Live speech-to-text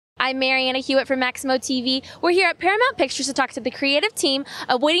I'm Marianna Hewitt from Maximo TV. We're here at Paramount Pictures to talk to the creative team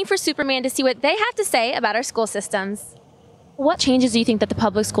of Waiting for Superman to see what they have to say about our school systems. What changes do you think that the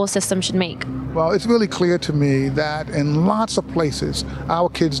public school system should make? Well, it's really clear to me that in lots of places, our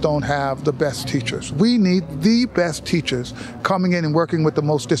kids don't have the best teachers. We need the best teachers coming in and working with the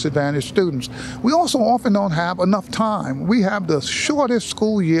most disadvantaged students. We also often don't have enough time. We have the shortest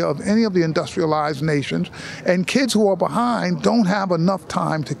school year of any of the industrialized nations, and kids who are behind don't have enough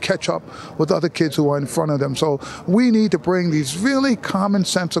time to catch up with other kids who are in front of them. So we need to bring these really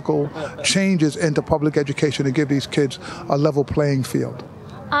commonsensical changes into public education to give these kids a level playing field.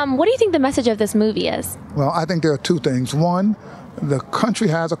 What do you think the message of this movie is? Well, I think there are two things. One, the country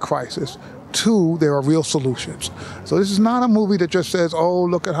has a crisis. Two, there are real solutions. So this is not a movie that just says, oh,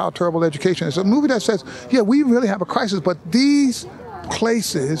 look at how terrible education is. It's a movie that says, yeah, we really have a crisis, but these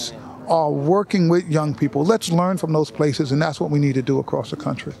places are working with young people. Let's learn from those places, and that's what we need to do across the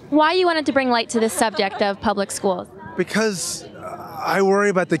country. Why you wanted to bring light to this subject of public schools? Because I worry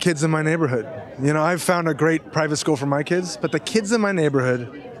about the kids in my neighborhood. You know, I've found a great private school for my kids, but the kids in my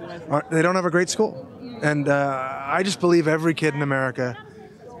neighborhood, they don't have a great school. And I just believe every kid in America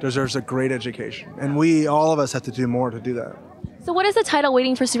deserves a great education. And all of us have to do more to do that. So what does the title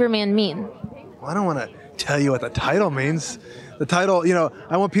Waiting for Superman mean? Well, I don't want to tell you what the title means. The title, you know,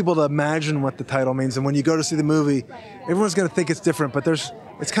 I want people to imagine what the title means. And when you go to see the movie, everyone's going to think it's different, but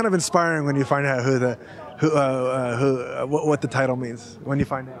it's kind of inspiring when you find out what the title means when you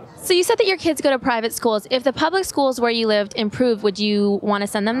find out. So you said that your kids go to private schools. If the public schools where you lived improved, would you want to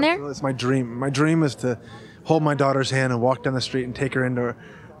send them there? It's my dream. My dream is to hold my daughter's hand and walk down the street and take her into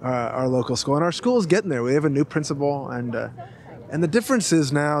our local school. And our school is getting there. We have a new principal, and the difference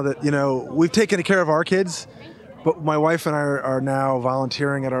is now that, you know, we've taken care of our kids, but my wife and I are now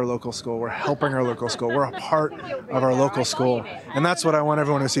volunteering at our local school. We're helping our local school. We're a part of our local school. And that's what I want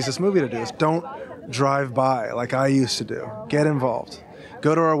everyone who sees this movie to do, is don't drive by like I used to do. Get involved.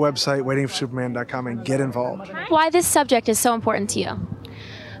 Go to our website, waitingforsuperman.com, and get involved. Why this subject is so important to you?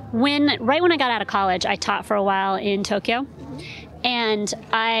 Right when I got out of college, I taught for a while in Tokyo. And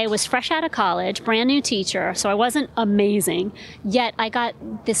I was fresh out of college, brand new teacher, so I wasn't amazing, yet I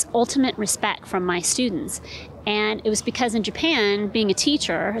got this ultimate respect from my students. And it was because in Japan, being a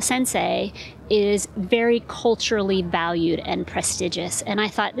teacher, a sensei, is very culturally valued and prestigious. And I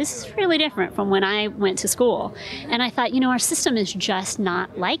thought, this is really different from when I went to school. And I thought, you know, our system is just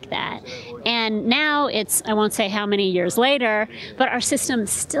not like that. And now it's, I won't say how many years later, but our system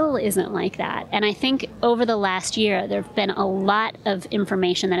still isn't like that. And I think over the last year, there have been a lot of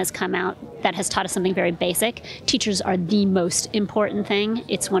information that has come out that has taught us something very basic. Teachers are the most important thing.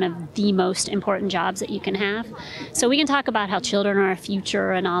 It's one of the most important jobs that you can have. So we can talk about how children are our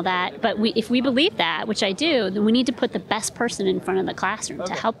future and all that, but if we believe that, which I do, then we need to put the best person in front of the classroom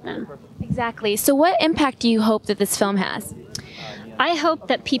to help them. Exactly. So what impact do you hope that this film has? I hope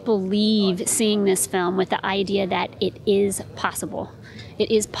that people leave seeing this film with the idea that it is possible.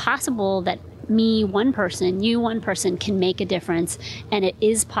 It is possible that me, one person, you, one person, can make a difference. And it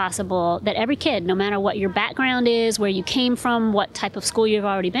is possible that every kid, no matter what your background is, where you came from, what type of school you've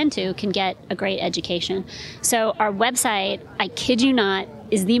already been to, can get a great education. So our website, I kid you not,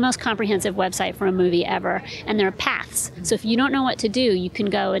 is the most comprehensive website for a movie ever. And there are paths. So if you don't know what to do, you can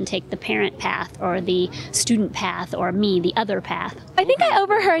go and take the parent path or the student path or me, the other path. I think I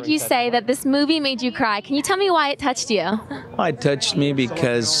overheard you say that this movie made you cry. Can you tell me why it touched you? Well, it touched me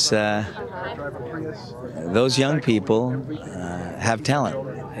because those young people have talent.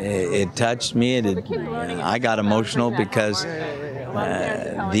 It touched me. I got emotional because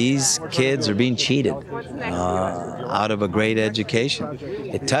these kids are being cheated out of a great education.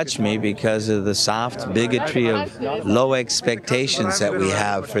 It touched me because of the soft bigotry of low expectations that we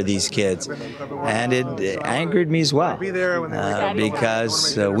have for these kids. And it angered me as well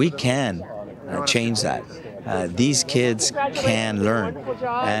because we can change that. These kids can learn.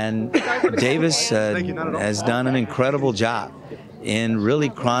 And Davis has done an incredible job in really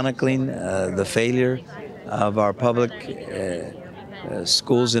chronicling the failure of our public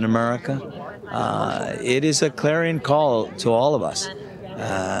schools in America. It is a clarion call to all of us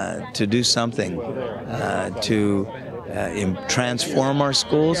to do something to transform our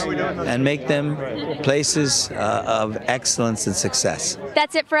schools and make them places of excellence and success.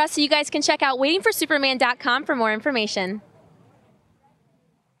 That's it for us, so you guys can check out waitingforsuperman.com for more information.